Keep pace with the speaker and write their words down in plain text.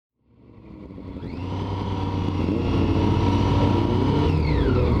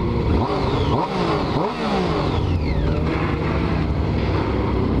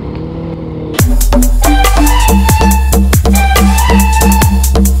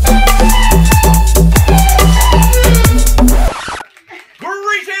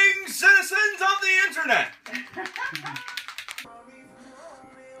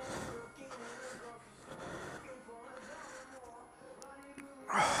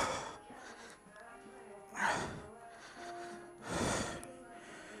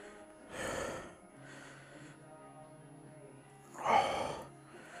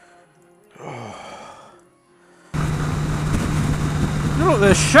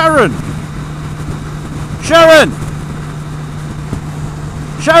there's Sharon. Sharon!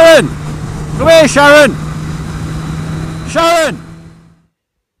 Sharon! Come here, Sharon! Sharon!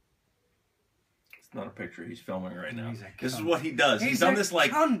 It's not a picture, he's filming right now. This is what he does. He's done this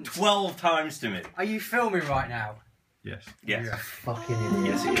like 12 times to me. Are you filming right now? Yes. Yes. You're a fucking idiot.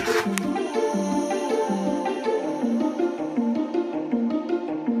 Yes, he is.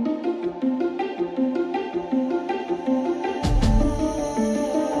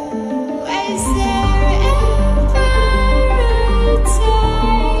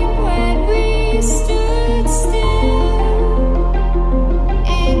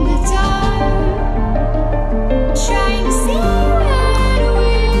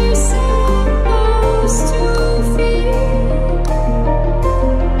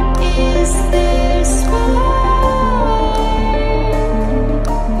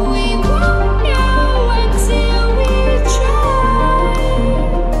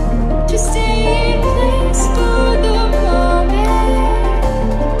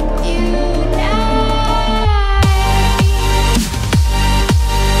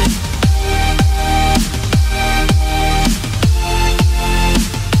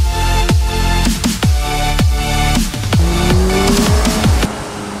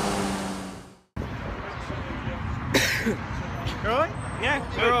 Right? Yeah.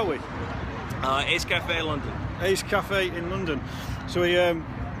 Where are we? Ace Cafe, London. Ace Cafe in London. So we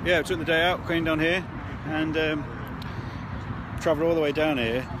yeah, took the day out, came down here and travelled all the way down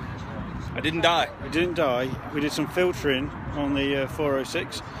here. I didn't die. We didn't die. We did some filtering on the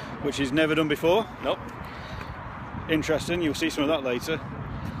 406, which he's never done before. Nope. Interesting, you'll see some of that later.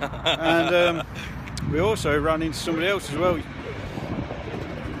 And we also ran into somebody else as well.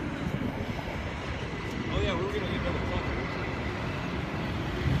 Oh yeah, we were going to get another coffee.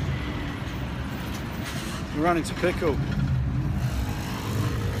 We ran into Pickle.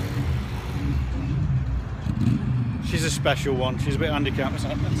 She's a special one. She's a bit handicapped.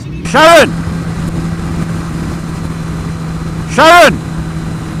 Sharon! Sharon!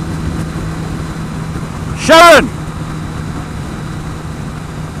 Sharon!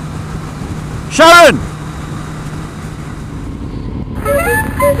 Sharon!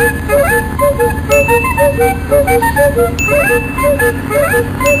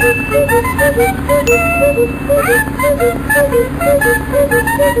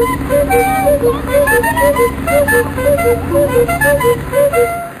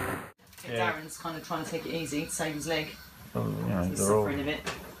 Darren's kind of trying to take it easy to save his leg. Oh, yeah, He's suffering a bit.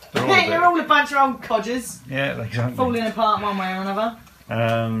 all You're all a bunch of old codgers. Yeah, exactly. Falling apart one way or another.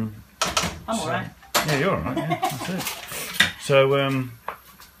 I'm alright. Yeah, you're alright, yeah, that's it. So,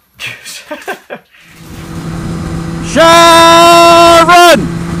 Sharon!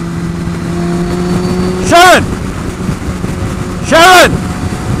 Sharon! Sharon!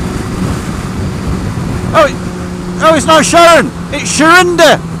 Oh, it's not Sharon! It's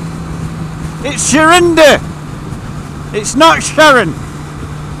Sharinda! It's Sharinda! It's not Sharon!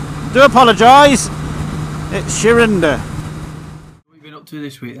 Do apologise! It's Sharinda. What have you been up to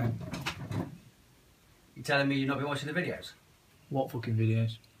this week then? You telling me you've not been watching the videos? What fucking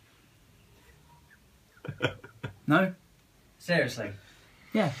videos? No? Seriously?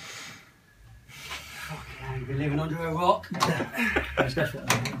 Yeah. Fucking hell, you've been living under a rock. It's a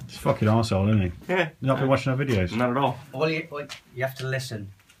fucking arsehole, isn't he? Yeah. You've not been watching our videos? Not at all. Well, you have to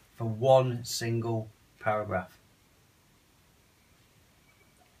listen for one single paragraph.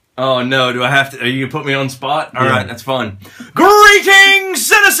 Oh no, do I have to? Are you gonna put me on spot? Alright, that's fun. Greetings,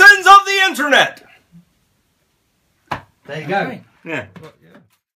 citizens of the internet! There you go. Yeah.